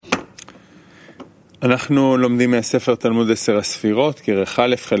Estamos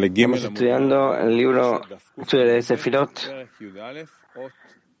estudiando el libro de Sefirot,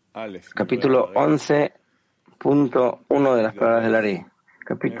 capítulo 11, punto 1 de las palabras del Ari.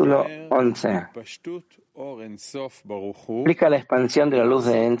 Capítulo 11. Explica la expansión de la luz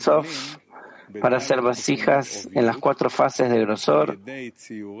de En Sof para hacer vasijas en las 4 fases de grosor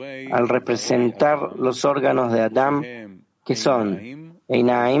al representar los órganos de Adam, que son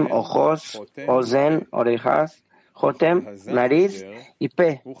Einaim, ojos, Ozen, orejas, Jotem, nariz y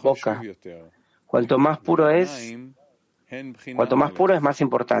Pe, boca. Cuanto más puro es más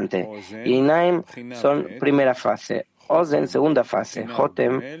importante. Einaim son primera fase, Ozen segunda fase,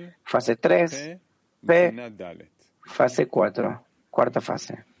 Jotem fase 3, Pe fase 4, cuarta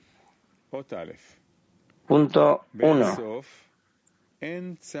fase. Punto 1.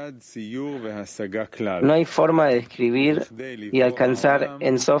 No hay forma de describir y alcanzar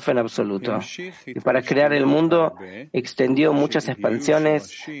En Sof en absoluto. Y para crear el mundo extendió muchas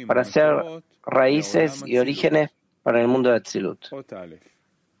expansiones para hacer raíces y orígenes para el mundo de Atzilut.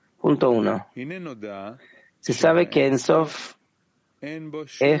 Punto 1. Se sabe que En Sof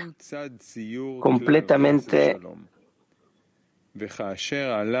es completamente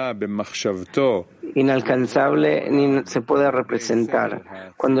inalcanzable ni se puede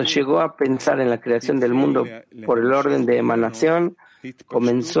representar. Cuando llegó a pensar en la creación del mundo por el orden de emanación,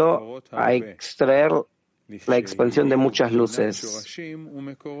 comenzó a extraer la expansión de muchas luces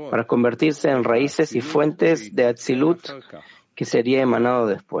para convertirse en raíces y fuentes de Atzilut que sería emanado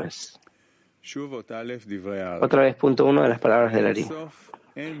después. Otra vez, punto 1 de las palabras del Ari.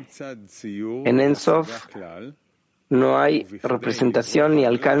 En En Sof no hay representación ni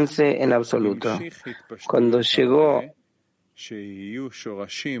alcance en absoluto. Cuando llegó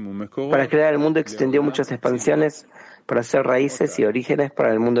para crear el mundo, extendió muchas expansiones para hacer raíces y orígenes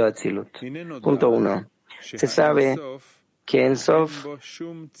para el mundo de Atzilut. Punto 1. Se sabe que En Sof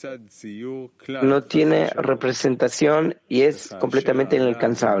no tiene representación y es completamente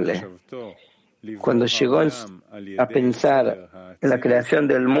inalcanzable. Cuando llegó a pensar en la creación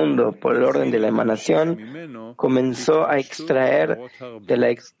del mundo por el orden de la emanación, comenzó a extraer de la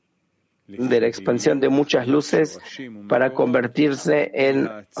expansión de muchas luces para convertirse en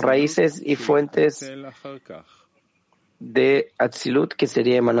raíces y fuentes de Atzilut que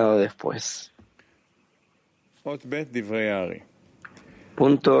sería emanado después.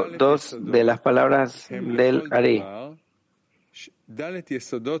 Punto 2 de las palabras del Ari.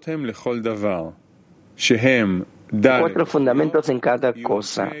 4 fundamentos en cada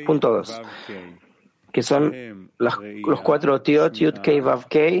cosa. Punto 2. Que son los 4 otiot, Yud, Kei, Vav,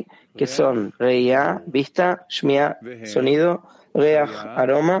 Kei, que son Reia, vista, Shmia, sonido, Reach,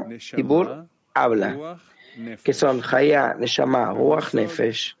 aroma, Dibur, habla, que son Haya, Neshama, Ruach,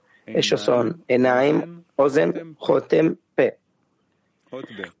 Nefesh. Ellos son Enaim, Ozen, Jotem, Pe.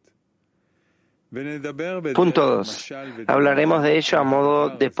 Punto 2. Hablaremos de ello a modo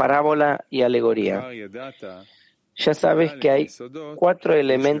de parábola y alegoría. Ya sabes que hay 4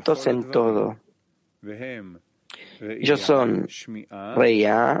 elementos en todo. Ellos son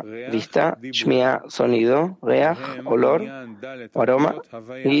Reia, vista, Shmia, sonido, Reach, olor, aroma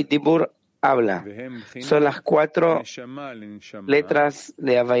y Dibur, habla. Son las 4 letras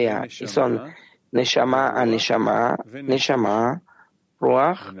de Havaya y son Neshama a Neshama, Neshama,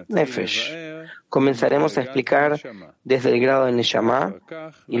 Ruach, Nefesh. Comenzaremos a explicar desde el grado de Neshama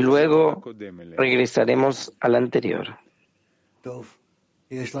y luego regresaremos al anterior.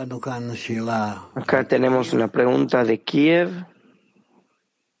 Acá tenemos una pregunta de Kiev.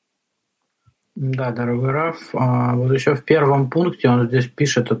 Да, дорогой Раф, вот еще в первом пункте он здесь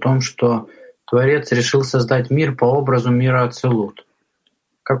пишет о том, что Творец решил создать мир по образу мира Ацилут.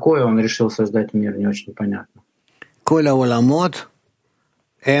 Какой он решил создать мир, не очень понятно.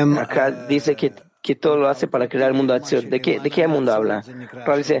 Acá dice que todo lo hace para crear el mundo de Atzilut. ¿De qué mundo habla?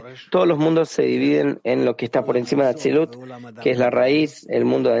 Pablo dice, todos los mundos se dividen en lo que está por encima de Atzilut, que es la raíz, el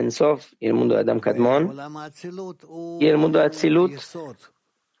mundo de En Sof y el mundo de Adam Kadmon. Y el mundo de Atzilut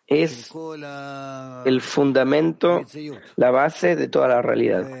es el fundamento, la base de toda la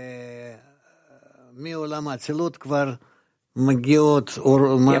realidad. Y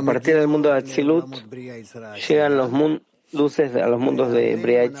a partir del mundo de Atzilut llegan los luces a los mundos de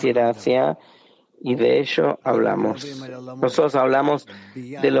Bria Yetzirah, y de ello hablamos. Nosotros hablamos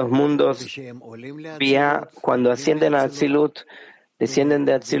de los mundos Bria cuando ascienden a Atzilut, descienden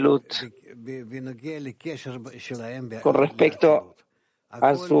de Atzilut con respecto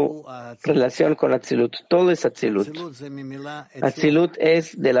a su relación con Atzilut. Todo es Atzilut. Atzilut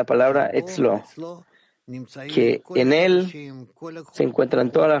es de la palabra Etzlo, que en él se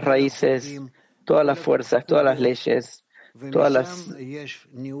encuentran todas las raíces, todas las fuerzas, todas las leyes, todas las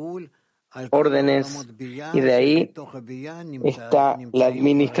órdenes, y de ahí está la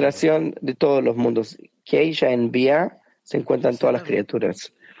administración de todos los mundos, que ahí ya en Bia se encuentran todas las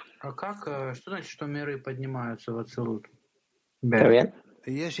criaturas. Что значит, что миры поднимаются в Ацилут? ¿Está bien?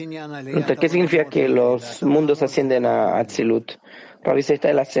 Pregunta, ¿qué significa que los mundos ascienden a Atzilut? Rabbi,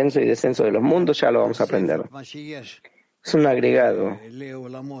 está el ascenso y descenso de los mundos, ya lo vamos a aprender. Es un agregado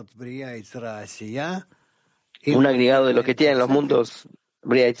de lo que tienen los mundos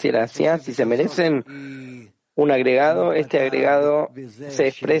Bria Yetzirah Asiá. Si se merecen un agregado, este agregado se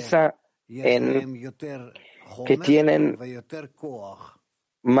expresa en que tienen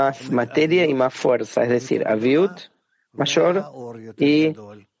más materia y más fuerza, es decir, aviut mayor y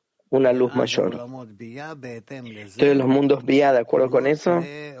una luz mayor. Entonces los mundos Bia, de acuerdo con eso,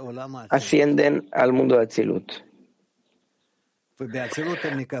 ascienden al mundo de Atzilut.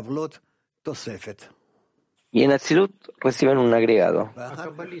 Y en Atzilut reciben un agregado.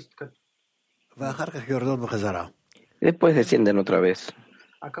 Después descienden otra vez.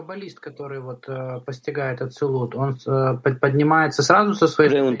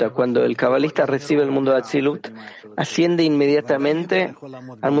 Pregunta, cuando el cabalista recibe el mundo de Atzilut, ¿asciende inmediatamente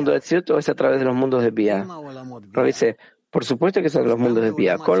al mundo de Atzilut o es a través de los mundos de Bia? Pero dice, por supuesto que son los mundos de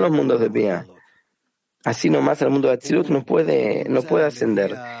Bia, con los mundos de Bia. Así nomás el mundo de Atzilut no puede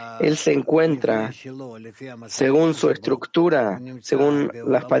ascender. Él se encuentra, según su estructura, según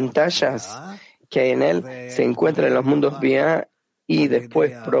las pantallas que hay en él, se encuentra en los mundos Bia y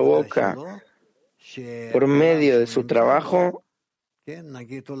después provoca, por medio de su trabajo,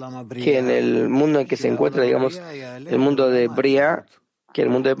 que en el mundo en que se encuentra, digamos, el mundo de Bria, que el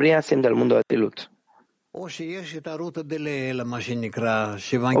mundo de Bria ascienda al mundo de Atzilut. O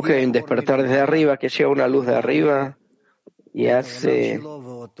que hay un despertar desde arriba, que llega una luz de arriba y hace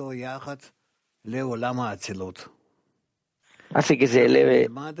que se eleve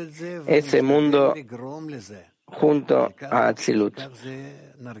ese mundo junto a Atzilut.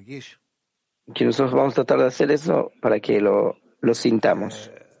 Que nosotros vamos a tratar de hacer eso para que lo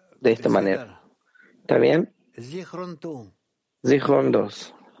sintamos de esta manera. ¿Está bien? Zichron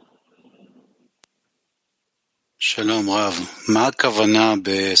 2. Shalom, Rav. מה הכוונה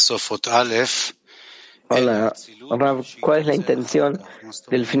בסופות א'? Hola, Rav, ¿cuál es la intención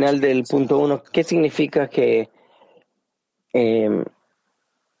del final del punto 1? ¿Qué significa que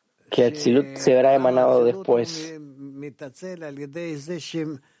Atzilut se verá emanado después? El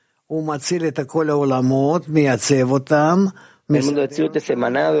mundo de Atzilut es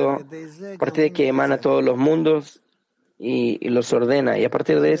emanado a partir de que emana todos los mundos y los ordena, y a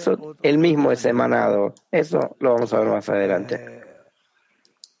partir de eso, él mismo es emanado. Eso lo vamos a ver más adelante.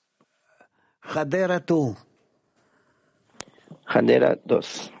 Hadera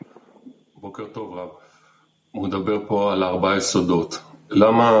 2. בוקר טוב, רב. הוא מדבר פה על 4 יסודות.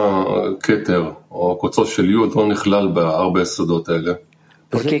 למה כתר או קוצו של יוד לא נכלל ב4 יסודות האלה?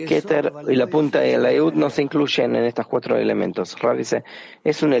 ¿Por qué Keter y la punta de la Yud no se incluyen en estos 4 elementos? Rav dice,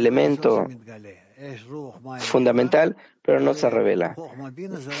 es un elemento fundamental, pero no se revela.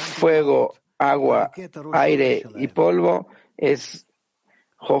 Fuego, agua, aire y polvo es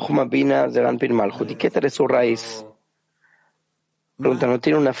Jochma Bina Zeran Pin Malchut. Y Keter es su raíz. Pregunta, ¿no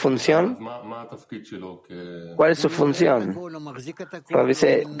tiene una función? ¿Cuál es su función? Rav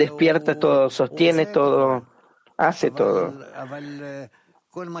dice, despierta todo, sostiene todo, hace todo.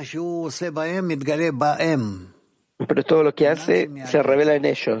 Pero todo lo que hace se revela en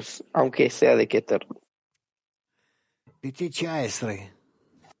ellos, aunque sea de Keter.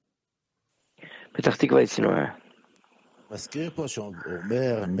 Petach Tikva 19.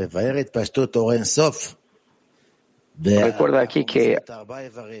 Recuerda aquí que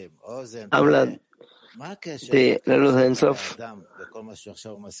habla de la luz de Ein Sof.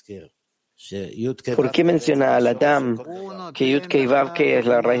 ¿Por qué menciona al Adam que Yud Kei Vav Kei es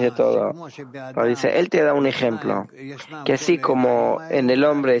la raíz de todo? Pero dice, él te da un ejemplo, que así como en el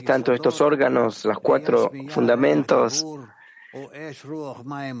hombre están todos estos órganos, los 4 fundamentos,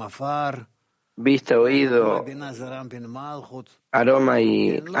 vista, oído, aroma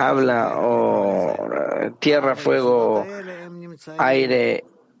y habla, o tierra, fuego, aire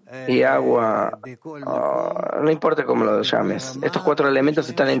y agua, no importa cómo lo llames. Estos 4 elementos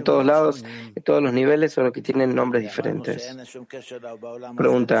están en todos lados, en todos los niveles, solo que tienen nombres diferentes.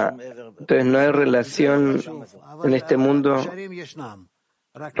 Pregunta, entonces no hay relación en este mundo.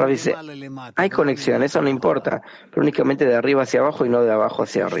 Rav dice, hay conexión, eso no importa, pero únicamente de arriba hacia abajo y no de abajo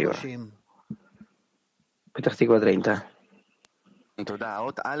hacia arriba. Petach Tikva 30. Punto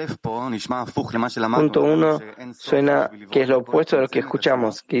 1 suena que es lo opuesto de lo que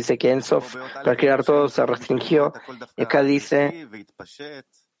escuchamos, que dice que Ensof, para crear todo, se restringió. Y acá dice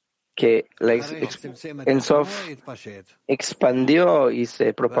que Ensof expandió y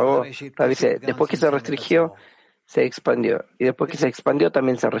se propagó. Acá dice, después que se restringió, se expandió. Y después que se expandió,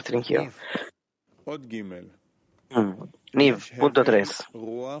 también se restringió. Niv, punto 3.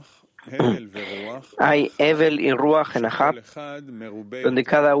 Hay Evel y Ruach en Ahab, donde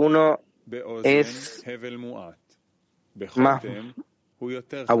cada uno es más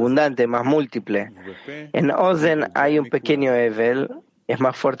abundante, más múltiple. En Ozen hay un pequeño Evel, es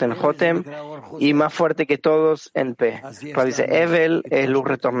más fuerte en Jotem y más fuerte que todos en P. Pero dice, Evel es luz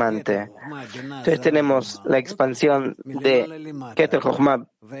retornante. Entonces tenemos la expansión de Keter Chochmah,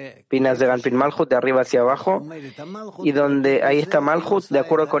 Pinas de Ganpin Malchut, de arriba hacia abajo, y donde ahí está Malchut, de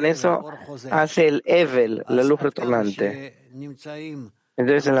acuerdo con eso, hace el Evel, la luz retornante.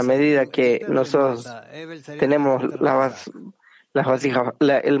 Entonces, en la medida que nosotros tenemos las vasijas,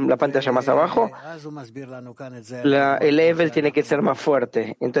 la pantalla más abajo, el Evel tiene que ser más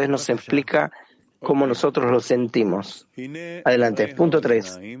fuerte. Entonces nos explica cómo nosotros lo sentimos. Adelante, punto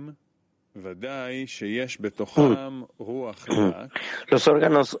 3. Los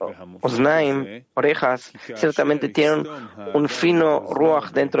órganos Oznaim, orejas, ciertamente tienen un fino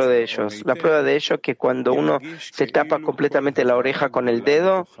ruach dentro de ellos. La prueba de ello es que cuando uno se tapa completamente la oreja con el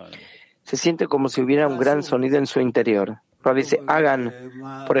dedo, se siente como si hubiera un gran sonido en su interior. Pero dice, hagan,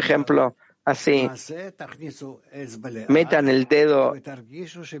 por ejemplo, así, metan el dedo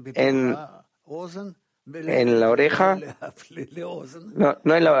en la oreja,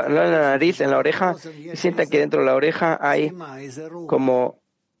 no en la nariz, en la oreja, y sientan que dentro de la oreja hay como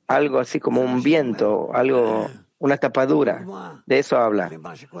algo así como un viento, algo, una tapadura. De eso habla.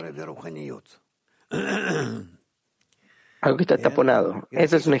 Algo que está taponado.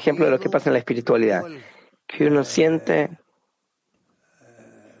 Ese es un ejemplo de lo que pasa en la espiritualidad. Que uno siente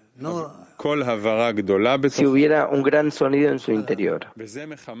si hubiera un gran sonido en su interior.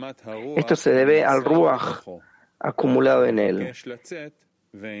 Esto se debe al ruach acumulado en él,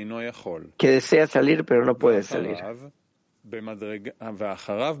 que desea salir pero no puede salir.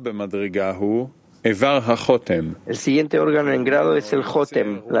 El siguiente órgano en grado es el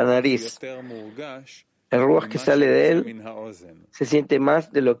jotem, la nariz. El ruach que sale de él se siente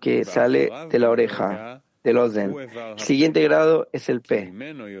más de lo que sale de la oreja, del ozen. El siguiente grado es el P,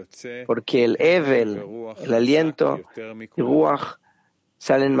 porque el Evel, el aliento y ruach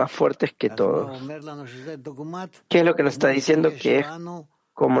salen más fuertes que todos. ¿Qué es lo que nos está diciendo? Que es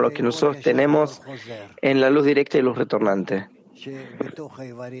como lo que nosotros tenemos en la luz directa y luz retornante.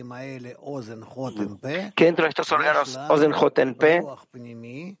 Que dentro de estos órganos Ozen Joten P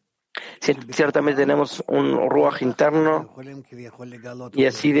ciertamente tenemos un ruach interno y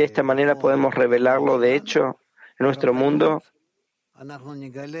así de esta manera podemos revelarlo. De hecho, en nuestro mundo,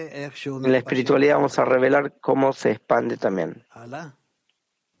 en la espiritualidad vamos a revelar cómo se expande también.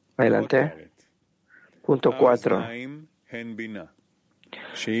 Adelante. Punto 4.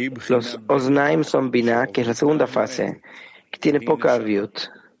 Los Oznaim son Binah, que es la segunda fase, que tiene poca aviut,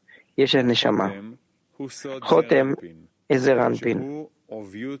 y ella es Neshama. Jotem es de Ganpin,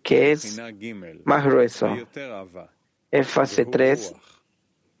 que es más grueso, es fase 3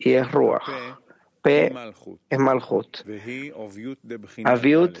 y es Ruach. P es Malchut.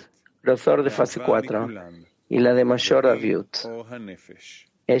 Aviut, grosor de fase 4, y la de mayor aviut.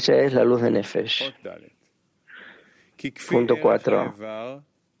 Ella es la luz de Nefesh. Punto 4.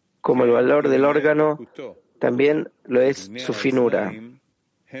 Como el valor del órgano, también lo es su finura.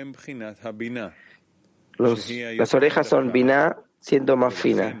 Las orejas son Binah, siendo más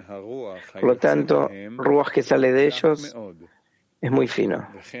fina. Por lo tanto, ruach que sale de ellos es muy fino.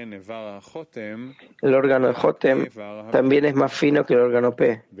 El órgano de Jotem también es más fino que el órgano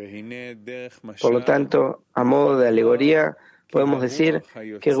P. Por lo tanto, a modo de alegoría, podemos decir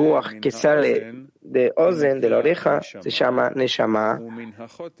que ruach que sale de Ozen, de la oreja, se llama Neshama.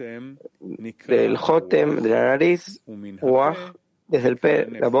 Del Jotem, de la nariz, ruach, desde el P,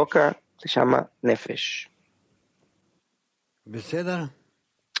 la boca, se llama Nefesh.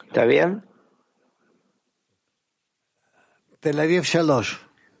 ¿Está bien? תל אביב 3.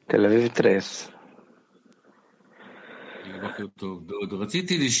 תל אביב 3. בוקר טוב, דוד.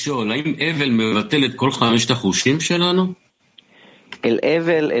 רציתי לשאול, האם אבל מבטל את כל 5 החושים שלנו? El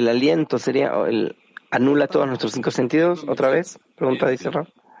Evel, el aliento, anula todos nuestros 5 sentidos, otra vez? Pregunta, dice Rab.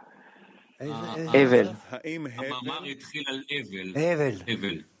 Evel. המאמר התחיל על אבל.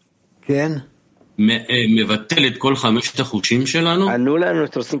 אבל. כן. ¿Anula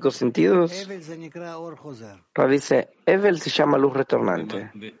nuestros 5 sentidos? Rav dice, Evel se llama luz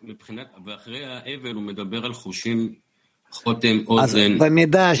retornante.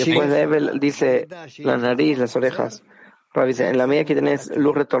 Después de Evel dice la nariz, las orejas. Rav dice, en la medida que tenés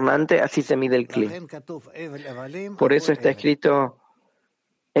luz retornante, así se mide el cli. Por eso está escrito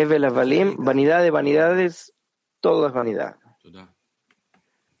Evel Avalim, vanidad de vanidades, todo es vanidad.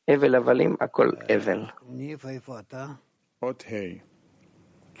 Evel Avalim, Akol Evel.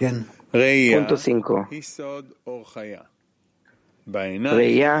 Punto 5.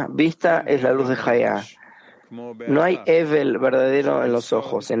 Reya, vista, es la luz de Jaya. No hay Evel verdadero en los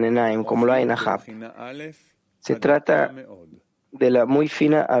ojos, en Enaim, como lo hay en Ahab. Se trata de la muy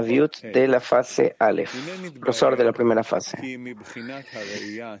fina Aviut de la fase Aleph, grosor de la primera fase.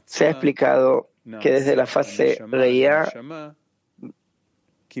 Se ha explicado que desde la fase Reya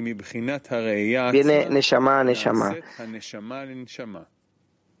viene Neshama a Neshama.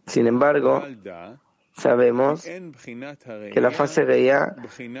 Sin embargo, sabemos que la fase Reya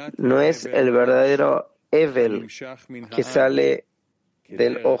no es el verdadero Evel que sale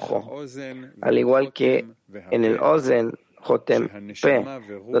del ojo, al igual que en el Ozen, Jotem Pe,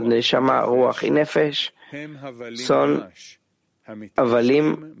 donde se llama Ruach y Nefesh, son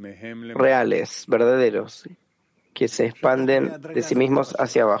Avalim reales, verdaderos, que se expanden de sí mismos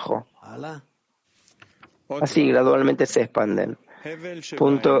hacia abajo. Así gradualmente se expanden.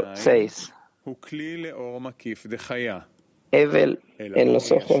 Punto 6. Evel en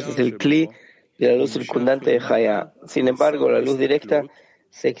los ojos es el cli de la luz circundante de Jaya. Sin embargo, la luz directa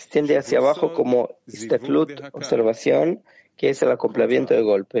se extiende hacia abajo como istaklut, observación, que es el acoplamiento de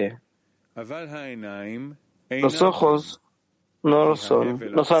golpe. Los ojos no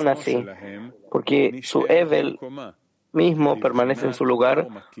son así, porque su Evel mismo permanece en su lugar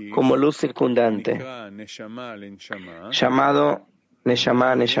como luz circundante, llamado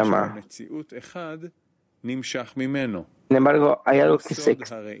Neshama Neshama. Sin embargo, hay algo que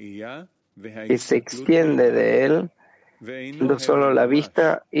se extiende de él, no solo la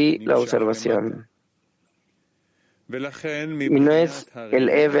vista y la observación. Y no es el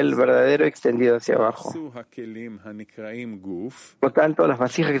Evel verdadero extendido hacia abajo. Por lo tanto, las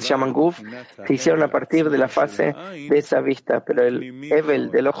vasijas que se llaman Guf se hicieron a partir de la fase de esa vista, pero el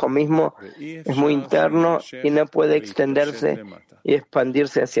Evel del ojo mismo es muy interno y no puede extenderse y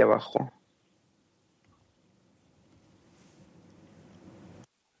expandirse hacia abajo.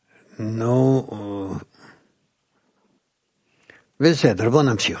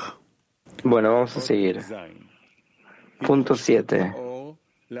 Bueno, vamos a seguir. Punto 7.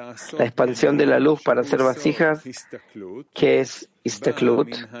 La expansión de la luz para hacer vasijas, que es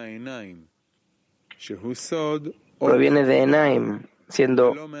istaklut, proviene de Enaim,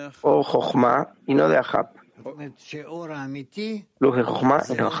 siendo o Jochma y no de Ahab. Luz de Jochma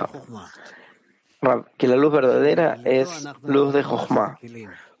y no Ahab. Que la luz verdadera es luz de Jochma,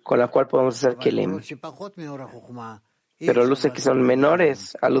 con la cual podemos hacer kelim. Pero luces que son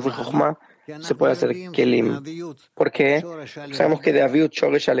menores a luz de Jochma se puede hacer kelim. ¿Por qué? Sabemos que de Aviut,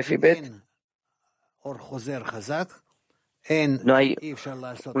 Shoresh, Aleph y Bet no hay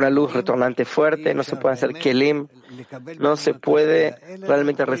una luz retornante fuerte, no se puede hacer kelim, no se puede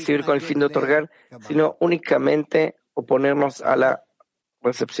realmente recibir con el fin de otorgar, sino únicamente oponernos a la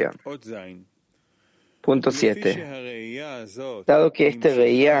recepción. Punto 7. Dado que este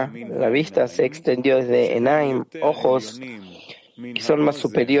Reya, la vista, se extendió desde Enaim, ojos, que son más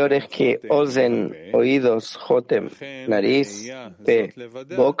superiores que Ozen, oídos, Jotem, nariz, Pe,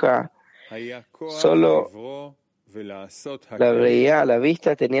 boca, solo la Reya, la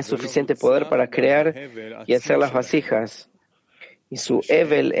vista, tenía suficiente poder para crear y hacer las vasijas, y su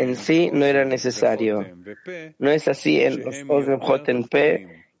Evel en sí no era necesario. No es así en los Ozen, Jotem,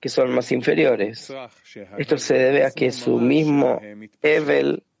 Pe, que son más inferiores. Esto se debe a que su mismo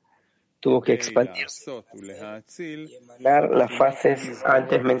Evel tuvo que expandirse y emanar las fases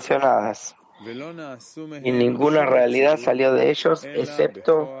antes mencionadas. Y ninguna realidad salió de ellos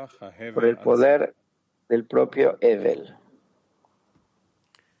excepto por el poder del propio Evel.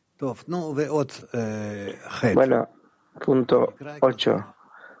 Bueno, punto 8.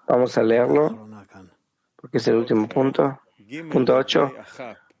 Vamos a leerlo porque es el último punto. Punto 8.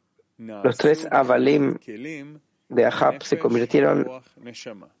 Los 3 Avalim de Ahab se convirtieron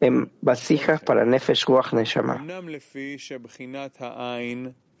en vasijas para Nefesh Ruach Neshama.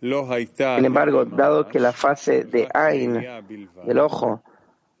 Sin embargo, dado que la fase de Ain, del ojo,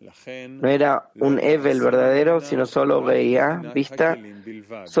 no era un Evel verdadero, sino solo veía, vista,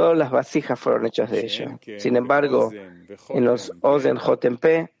 solo las vasijas fueron hechas de ella. Sin embargo, en los Ozen Jotem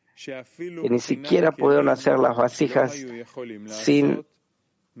Pe, que ni siquiera pudieron hacer las vasijas sin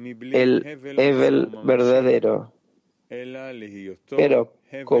el Evel verdadero. Pero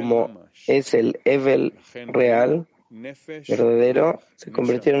como es el Evel real, verdadero, se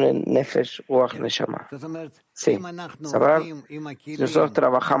convirtieron en Nefesh Ruach Neshama. Sí, Sabar, si nosotros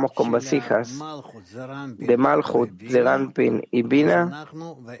trabajamos con vasijas de Malchut, Zeranpin y Bina,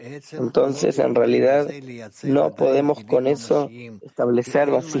 entonces en realidad no podemos con eso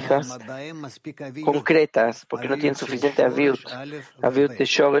establecer vasijas concretas, porque no tienen suficiente aviut de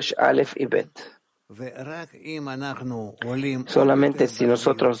Shoresh, Aleph y Bet. Solamente si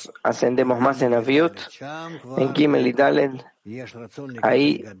nosotros ascendemos más en aviut, en Gimel y Dalet,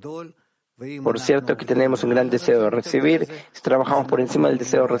 ahí por cierto que tenemos un gran deseo de recibir. Si trabajamos por encima del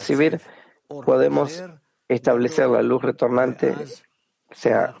deseo de recibir, podemos establecer la luz retornante,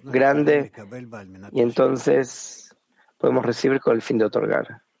 sea grande, y entonces podemos recibir con el fin de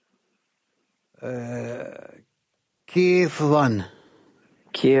otorgar. Kiev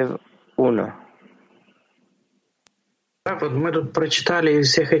 1. Вот мы тут прочитали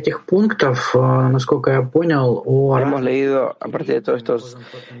из всех этих пунктов, насколько я понял, Hemos leído a partir de todos estos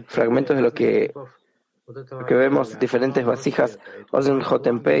fragmentos de lo que vemos diferentes vasijas, Ozen,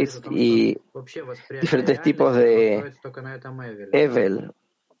 Hotem, Paste y diferentes tipos de Evel,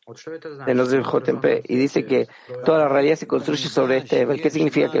 de Ozen, Hotem, y dice que toda la realidad se construye sobre este Evel. ¿Qué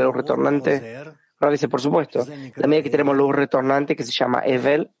significa que la luz retornante? Ahora dice, por supuesto, la medida que tenemos luz retornante que se llama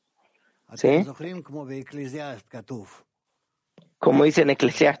Evel, ¿sí? Como dice en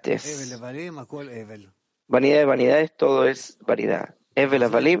Eclesiastes, vanidad de vanidades, todo es vanidad. Evel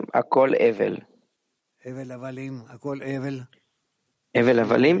avalim, akol evel. Evel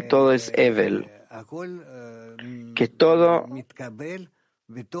avalim, todo es evel. Que todo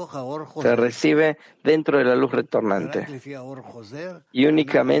se recibe dentro de la luz retornante. Y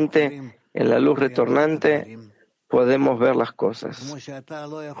únicamente en la luz retornante podemos ver las cosas.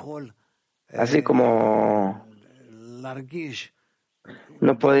 Así como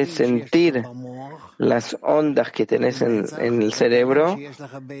no podés sentir las ondas que tenés en el cerebro,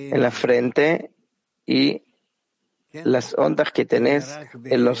 en la frente, y las ondas que tenés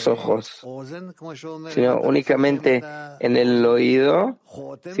en los ojos, sino únicamente en el oído.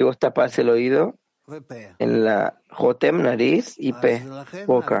 Si vos tapás el oído, en la Jotem, nariz, y P,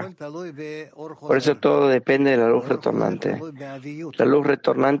 boca. Por eso todo depende de la luz retornante. La luz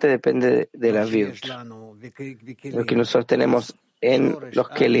retornante depende de la Aviut, lo que nosotros tenemos en los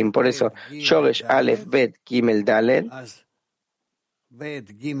Kelim. Por eso, Shoresh, Aleph, Bet, Gimel, Dalet.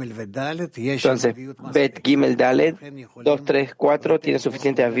 Entonces, Bet, Gimel, Dalet, 2, 3, 4, tiene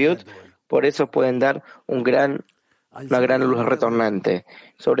suficiente Aviut. Por eso pueden dar una gran luz retornante.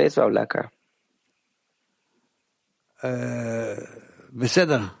 Sobre eso habla acá.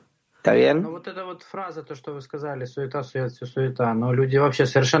 ¿Está bien? Вот эта вот фраза, то, что вы сказали, суета, суета, но люди вообще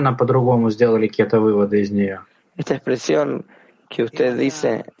совершенно по-другому сделали какие-то выводы из нее. Esta expresión que usted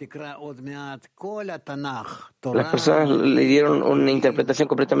dice, las personas le dieron una interpretación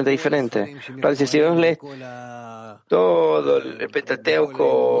completamente diferente. Dice, si vos lees todo el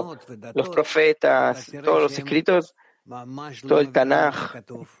Pentateuco, los profetas, todos los escritos, todo el Tanaj,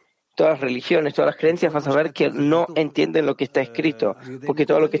 todas las religiones, todas las creencias, vas a ver que no entienden lo que está escrito, porque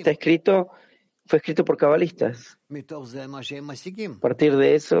todo lo que está escrito fue escrito por cabalistas. A partir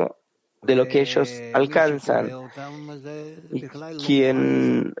de eso, de lo que ellos alcanzan. Y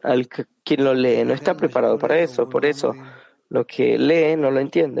quien lo lee no está preparado para eso, por eso lo que lee no lo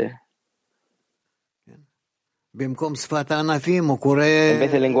entiende. En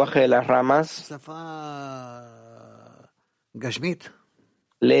vez del lenguaje de las ramas,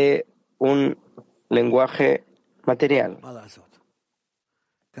 lee un lenguaje material.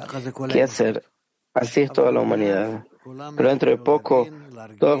 ¿Qué hacer? Así es toda la humanidad. Pero dentro de poco,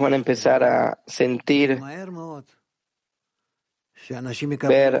 todos van a empezar a sentir,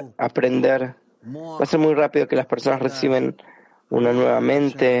 ver, aprender. Va a ser muy rápido que las personas reciben una nueva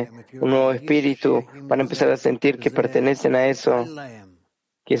mente, un nuevo espíritu. Van a empezar a sentir que pertenecen a eso,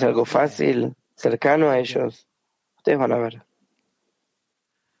 que es algo fácil, cercano a ellos. Ustedes van a ver.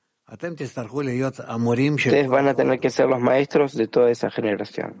 Ustedes van a tener que ser los maestros de toda esa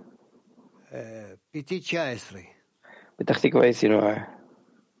generación. פתח תקווה 19.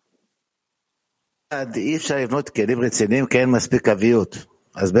 אי אפשר לבנות כלים רציניים כי אין מספיק אביות.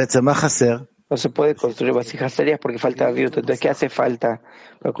 אז בעצם מה חסר? No se puede construir vasijas serias porque falta aviut. Entonces, ¿qué hace falta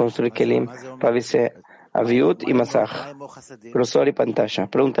para construir kelim? Para verse aviut y masaj, grosor y pantalla.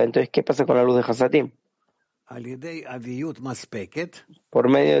 Pregunta, entonces, ¿qué pasa con la luz de Hasadim? por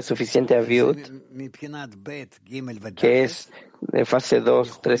medio de suficiente aviut, que es de fase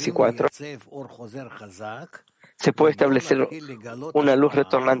 2, 3 y 4, se puede establecer una luz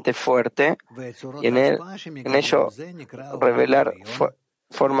retornante fuerte y en ello revelar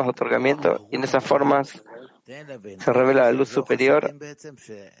formas de otorgamiento, y en esas formas se revela la luz superior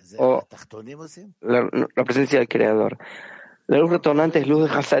o la presencia del Creador. La luz retornante es luz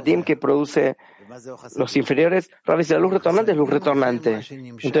de Hasadim que produce los inferiores. Rabbi, si la luz retornante es luz retornante,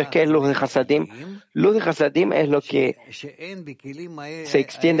 entonces, ¿qué es luz de Hasadim? Luz de Hasadim es lo que se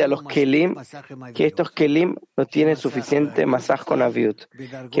extiende a los Kelim, que estos Kelim no tienen suficiente masaj con aviut,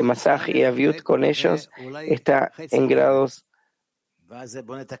 que masaj y aviut con ellos está en grados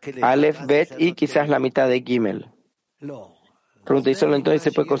Aleph, Bet y quizás la mitad de Gimel. Pregunta, ¿y solo entonces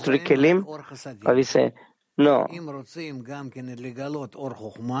se puede construir Kelim? Rabbi dice, no.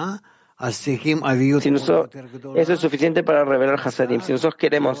 Eso es suficiente para revelar Hasadim. Si nosotros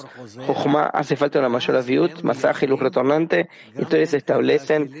queremos Jochma, hace falta una mayor aviut, masaje y luz retornante, entonces se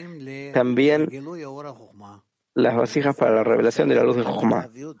establecen también las vasijas para la revelación de la luz de Jochma.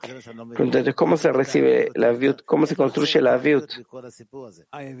 Entonces, ¿cómo se recibe la aviut? ¿Cómo se construye la aviut?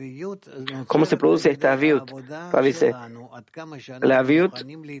 ¿Cómo se produce esta aviut? Dice, la aviut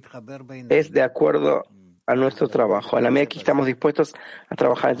es de acuerdo a nuestro trabajo. A la medida que estamos dispuestos a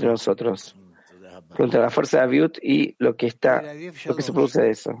trabajar entre nosotros. Pregunta la fuerza de aviut y lo que se produce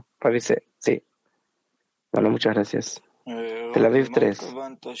de eso. Dice, sí. Bueno, muchas gracias. Tel Aviv 3.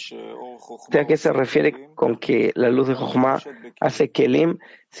 ¿A qué se refiere con que la luz de Jochma hace Kelim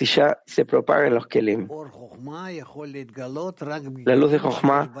si ya se propaga en los Kelim? La luz de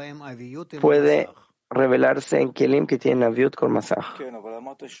Jochma puede revelarse en Kelim que tienen aviut con masaj.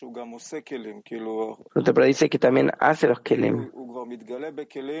 Pero dice que también hace los Kelim.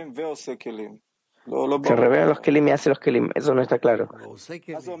 Se revelan los Kelim y hace los Kelim. Eso no está claro.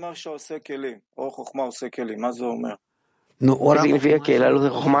 ¿Qué significa que la luz de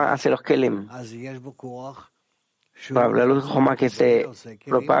Jochma hace los Kelim? La luz de Jochma que se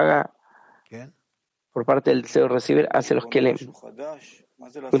propaga por parte del deseo de recibir hace los Kelim.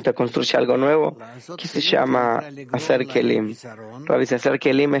 Construye algo nuevo que se llama hacer Kelim. Rabbi, hacer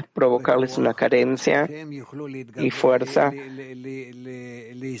Kelim es provocarles una carencia y fuerza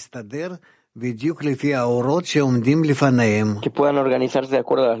que puedan organizarse de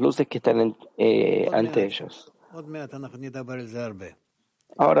acuerdo a las luces que están ante ellos.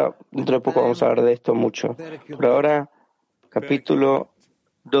 Ahora, dentro de poco vamos a hablar de esto mucho. Por ahora, capítulo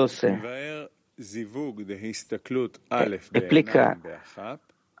 12. Explica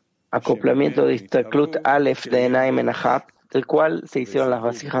acoplamiento de Istaklut Aleph de Enaim en Ahab, del cual se hicieron las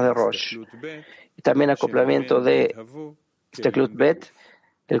vasijas de Rosh. Y también acoplamiento de Istaklut Bet,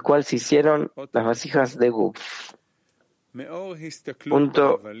 del cual se hicieron las vasijas de Guf.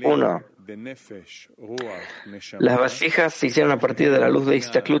 Punto 1. Las vasijas se hicieron a partir de la luz de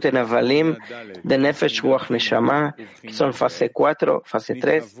Istaklut en Avalim, de Nefesh Ruach Neshama, que son fase 4, fase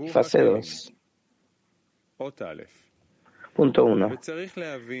 3 y fase 2. Punto 1.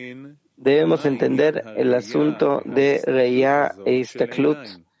 Debemos entender el asunto de Reiyá e Istaklut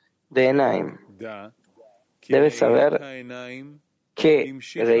de Enaim. Debes saber que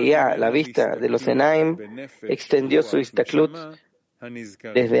Reiyá, la vista de los Enaim, extendió su Istaklut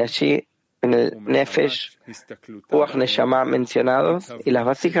desde allí en el Nefesh Ruach Neshama mencionados, y las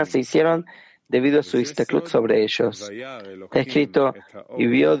vasijas se hicieron debido a su Istaklut sobre ellos. Está escrito, y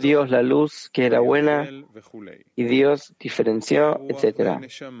vio Dios la luz que era buena, y Dios diferenció, etc.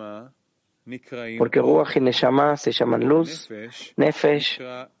 Porque Ruach y Neshama se llaman luz, Nefesh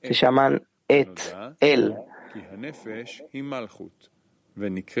se llaman él.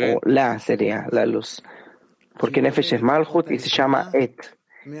 O la sería la luz. Porque Nefesh es Malchut y se llama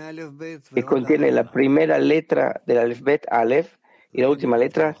que contiene la primera letra del Aleph Bet, Aleph, y la última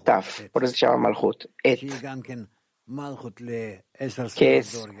letra, Taf. Por eso se llama Malchut, que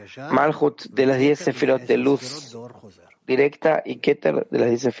es Malchut de las 10 Sefirot de luz directa y Keter de las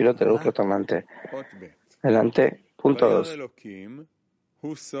 10 Sefirot de luz retornante. Adelante, punto 2.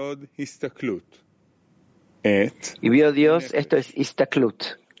 Y vio Dios, esto es Istaklut.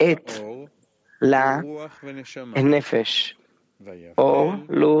 La es Nefesh. O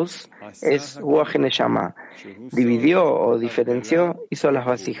luz es Ruach Neshama. Dividió o diferenció, hizo las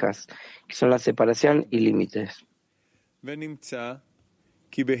vasijas, que son la separación y límites. Que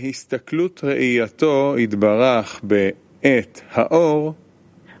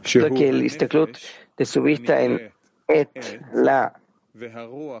el Istaklut de su vista en la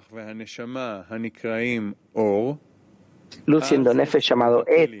luz siendo nefesh llamado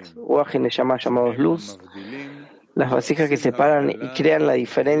et, ruach y neshama llamados luz, las vasijas que separan y crean la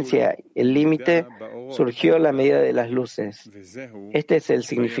diferencia, el límite, surgió a la medida de las luces. Este es el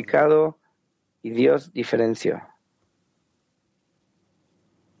significado y Dios diferenció.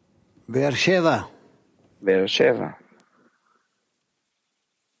 Beersheva.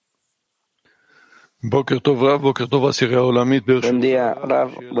 Buen día,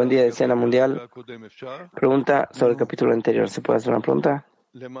 Rav. Buen día de escena mundial. Pregunta sobre el capítulo anterior. ¿Se puede hacer una pregunta?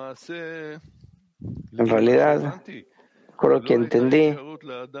 En realidad, por lo que entendí,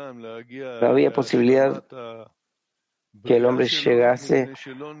 no había posibilidad que el hombre llegase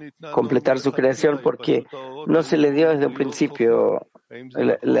a completar su creación porque no se le dio desde un principio.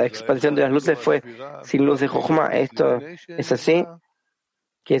 La expansión de las luces fue sin luz de Jochma. ¿Esto es así?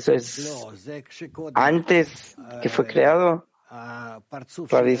 ¿Que eso es antes que fue creado? Rav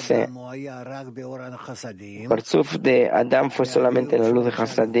dice, el parzuf de Adán fue solamente en la luz de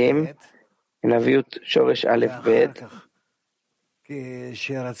Hasadim, en Aviut Shoresh Aleph Bet,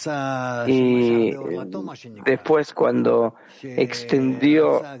 y después cuando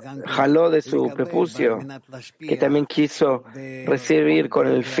extendió, jaló de su prepucio, que también quiso recibir con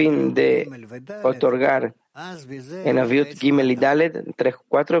el fin de otorgar en Aviut Gimel y Dalet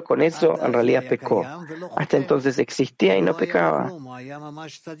 3-4, con eso en realidad pecó. Hasta entonces existía y no pecaba.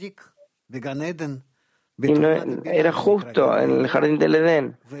 Y no era justo en el jardín del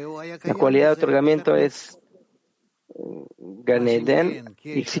Edén. La cualidad de otorgamiento es Gan Eden,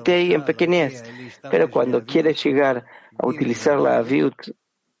 y existe ahí en pequeñez. Pero cuando quiere llegar a utilizar la Aviut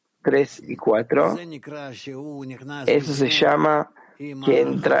 3 y 4, eso se llama que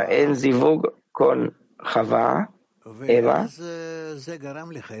entra en Zivug con Javá, Eva,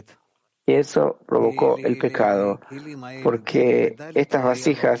 y eso provocó el pecado, porque estas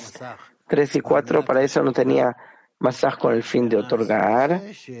vasijas 3 y 4 para eso no tenía masaj con el fin de otorgar.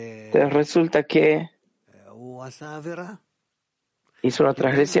 Entonces resulta que hizo una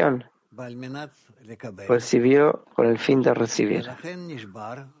transgresión, recibió con el fin de recibir.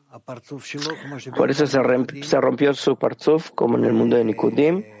 Por eso se rompió su parzuf, como en el mundo de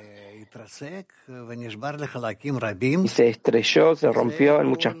Nikudim, y se estrelló, se rompió en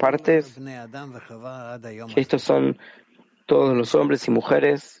muchas partes. Estos son todos los hombres y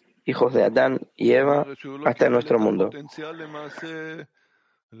mujeres, hijos de Adán y Eva, hasta en nuestro mundo.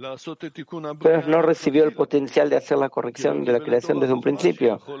 Entonces no recibió el potencial de hacer la corrección de la creación desde un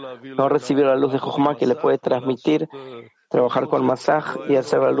principio. No recibió la luz de Jochma que le puede transmitir, trabajar con masaj y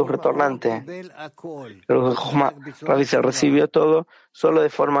hacer la luz retornante. La luz de Jochma, Rabbi se recibió todo solo de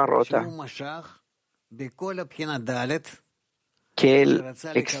forma rota, que él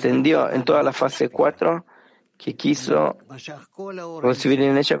extendió en toda la fase 4, que quiso recibir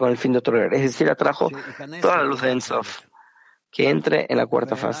en ella con el fin de otorgar. Es decir, atrajo toda la luz de Ensof, que entre en la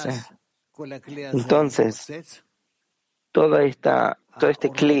cuarta fase. Entonces, todo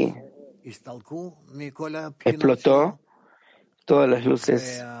este kli explotó, todas las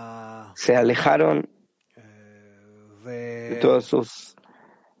luces se alejaron de todos sus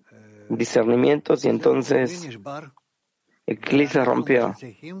discernimientos y entonces el kli se rompió.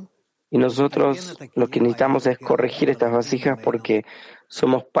 Y nosotros lo que necesitamos es corregir estas vasijas porque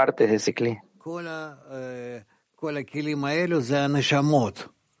somos partes de ese kli.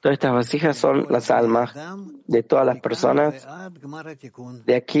 Todas estas vasijas son las almas de todas las personas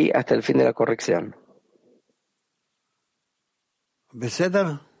de aquí hasta el fin de la corrección.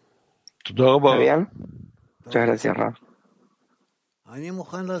 ¿Está bien? Muchas gracias, Rav.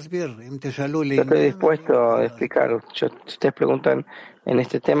 Yo estoy dispuesto a explicar. Si ustedes preguntan en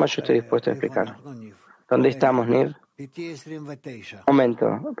este tema, yo estoy dispuesto a explicar. ¿Dónde estamos, Nir?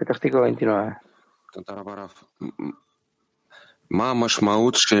 Momento, Capítulo 29. ¿Cuál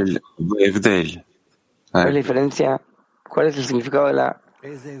es la diferencia? ¿Cuál es el significado de la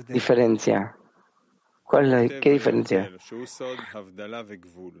diferencia? ¿Qué diferencia?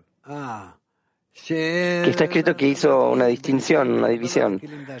 Que está escrito que hizo una distinción, una división.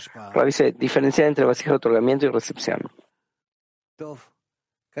 Rabbi dice diferenciar entre vasija de otorgamiento y recepción.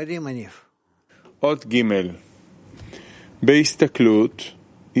 אות ג' בהסתכלות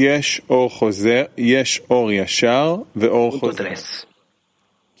יש אור חוזר, יש אור ישר ואור חוזר.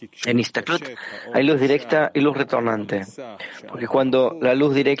 En Istaklut hay luz directa y luz retornante, porque cuando la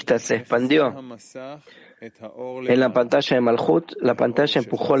luz directa se expandió en la pantalla de Malhut, la pantalla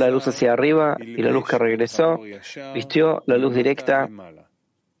empujó la luz hacia arriba y la luz que regresó vistió la luz directa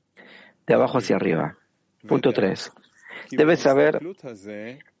de abajo hacia arriba. Punto 3. Debes saber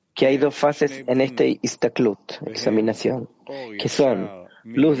que hay dos fases en este Istaklut, examinación, que son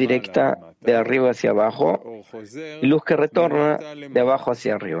luz directa de arriba hacia abajo y luz que retorna de abajo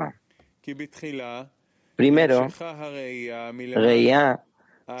hacia arriba. Primero, Reia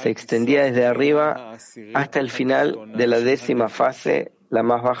se extendía desde arriba hasta el final de la 10ª fase, la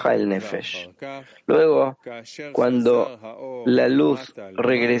más baja del Nefesh. Luego, cuando la luz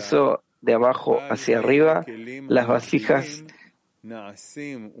regresó de abajo hacia arriba, las vasijas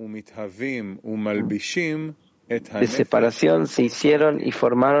de separación se hicieron y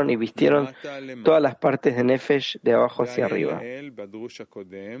formaron y vistieron todas las partes de Nefesh de abajo hacia arriba. Este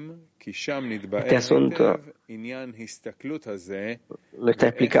asunto lo está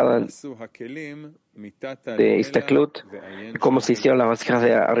explicado de Istaklut, cómo se hicieron las vasijas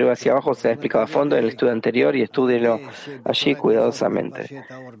de arriba hacia abajo, se ha explicado a fondo en el estudio anterior y estúdielo allí cuidadosamente.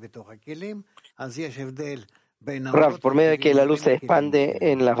 Rav, por medio de que la luz se expande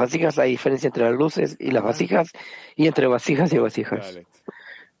en las vasijas, hay diferencia entre las luces y las vasijas y entre vasijas y vasijas.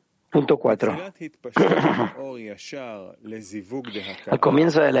 Punto 4. Al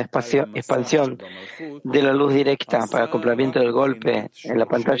comienzo de la expansión de la luz directa para acoplamiento del golpe en la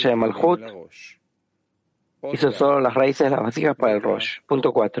pantalla de Malhut, hizo solo las raíces de las vasijas para el Rosh.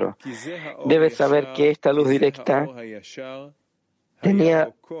 Punto 4. Debes saber que esta luz directa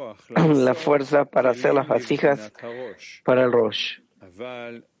tenía la fuerza para hacer las vasijas para el Rosh.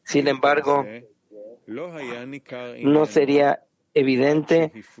 Sin embargo, no sería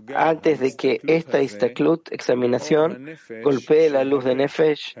evidente antes de que esta Istaklut, examinación, golpee la luz de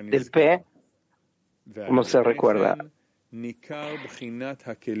Nefesh del P, como se recuerda. De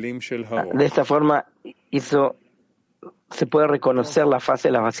esta forma se puede reconocer la fase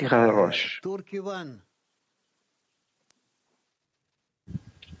de las vasijas de Rosh.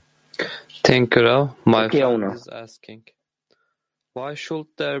 Thank you, Rav. My Turquía friend 1. is asking, why should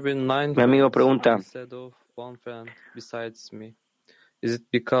there be 9 Mi amigo friends pregunta, instead of one friend besides me? Is it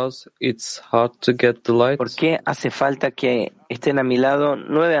because it's hard to get the light? ¿por qué hace falta que estén a mi lado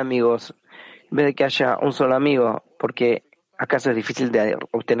 9 amigos en vez de que haya un solo amigo? ¿Porque acaso es difícil de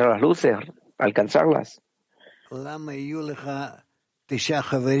obtener las luces, alcanzarlas?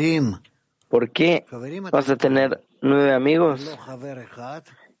 ¿Por qué vas a tener 9 amigos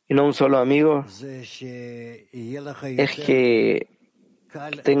y no un solo amigo? Es que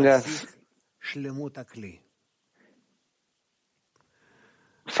tengas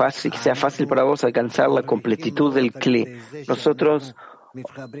que sea fácil para vos alcanzar la completitud del Kli. Nosotros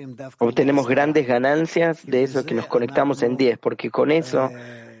obtenemos grandes ganancias de eso que nos conectamos en 10, porque con eso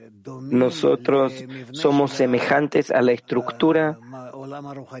nosotros somos semejantes a la estructura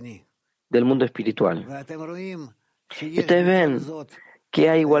del mundo espiritual. Y ustedes ven que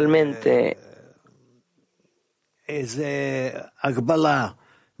hay igualmente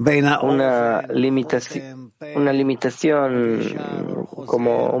una limitación,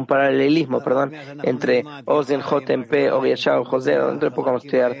 como un paralelismo, entre Ozen, Jotem, P, Oriashao, José, dentro de poco vamos a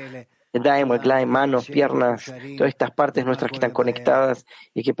estudiar Daim, Reglaim, manos, piernas, todas estas partes nuestras que están conectadas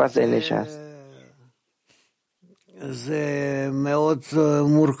y qué pasa en ellas.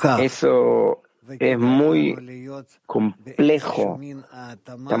 Eso es muy complejo,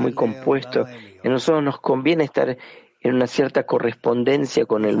 está muy compuesto. Y a nosotros nos conviene estar en una cierta correspondencia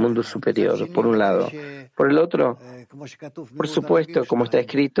con el mundo superior, por un lado. Por el otro, por supuesto, como está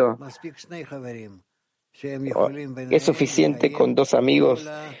escrito, es suficiente con 2 amigos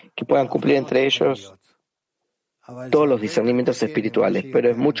que puedan cumplir entre ellos todos los discernimientos espirituales, pero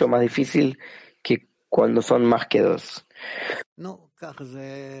es mucho más difícil que cuando son más que 2.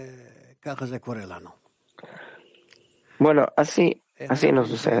 Bueno, así nos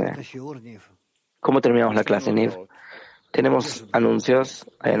sucede. ¿Cómo terminamos la clase, Niv? Tenemos anuncios.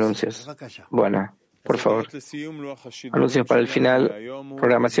 Hay anuncios. Bueno, por favor. Anuncios para el final.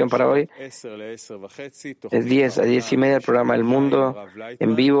 Programación para hoy. Es 10 a 10 y media el programa El Mundo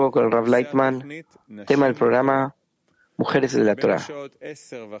en vivo con el Rav Lightman. Tema del programa: Mujeres de la Torah.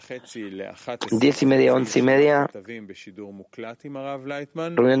 10 y media, 11 y media,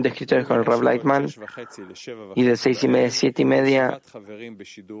 reunión de escritores con el Rav Lightman, y de 6 y media a 7 y media,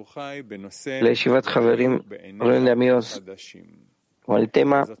 la Yeshivat Haverim, reunión de amigos con el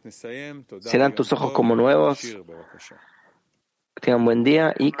tema ¿serán tus ojos como nuevos? Que tengan buen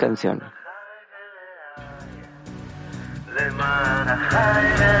día y canción.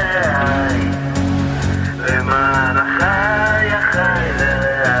 למען החי החי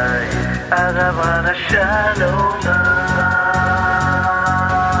לרעי הרבן השלום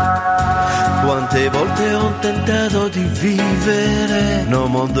One table volte ho tentato di vivere in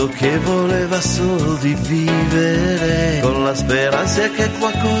un mondo che voleva solo di vivere, con la speranza che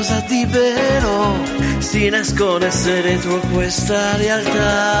qualcosa di vero si nascondesse dentro questa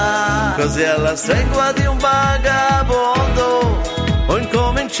realtà. Così alla stregua di un vagabondo ho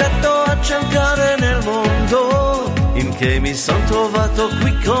incominciato a cercare nel mondo, in che mi son trovato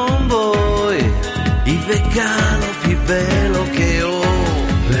qui con voi, il vegano più bello che ho.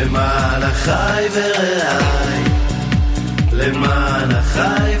 למען החי ורעי, למען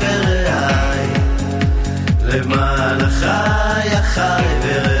החי ורעי, למען החי החי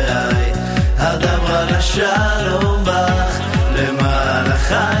ורעי, הדבר לשלום בך, למען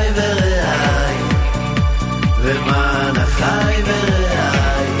החי ורעי, למען החי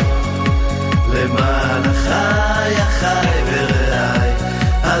ורעי, למען החי החי ורעי,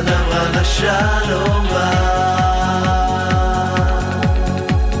 הדבר לשלום בך.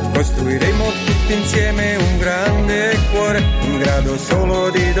 Costruiremo tutti insieme un grande cuore, in grado solo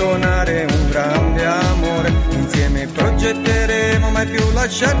di donare un grande amore. Insieme progetteremo, mai più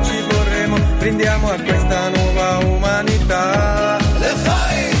lasciarci vorremmo. Brindiamo a questa nuova umanità.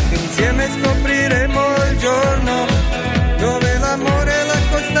 Insieme scopriremo il giorno dove l'amore è la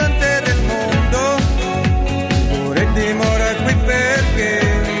costante del mondo. Pure dimora qui perché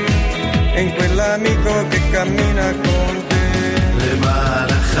è in quell'amico che cammina con te. למען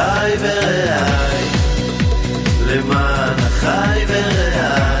החי ורעי, למען החי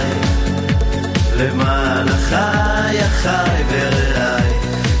ורעי, למען החי החי ורעי,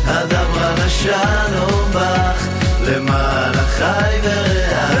 הדבר לשלום בך, למען החי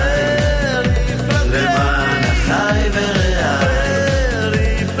ורעי, למען החי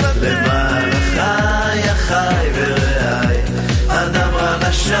ורעי, למען החי החי ורעי, הדבר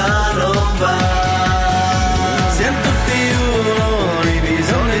לשלום בך.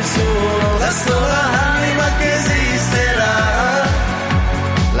 La sola anima che esisterà,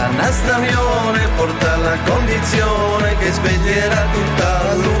 la nostra unione porta alla condizione che sveglierà tutta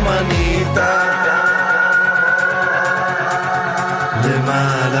l'umanità.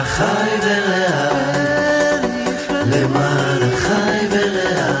 למען החי ורעי, למען החי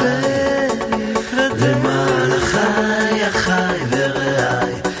ורעי, למען החי החי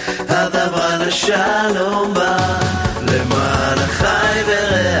ורעי, הדבר לשלום בא, למען החי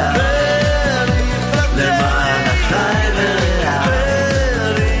ורעי.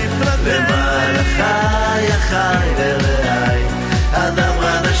 חי ורעי, אדם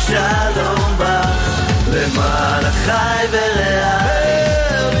רן השלום בך, למען החי ורעי,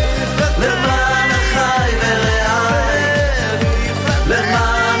 למען החי ורעי,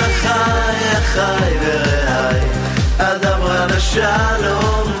 למען החי החי ורעי, אדם רן השלום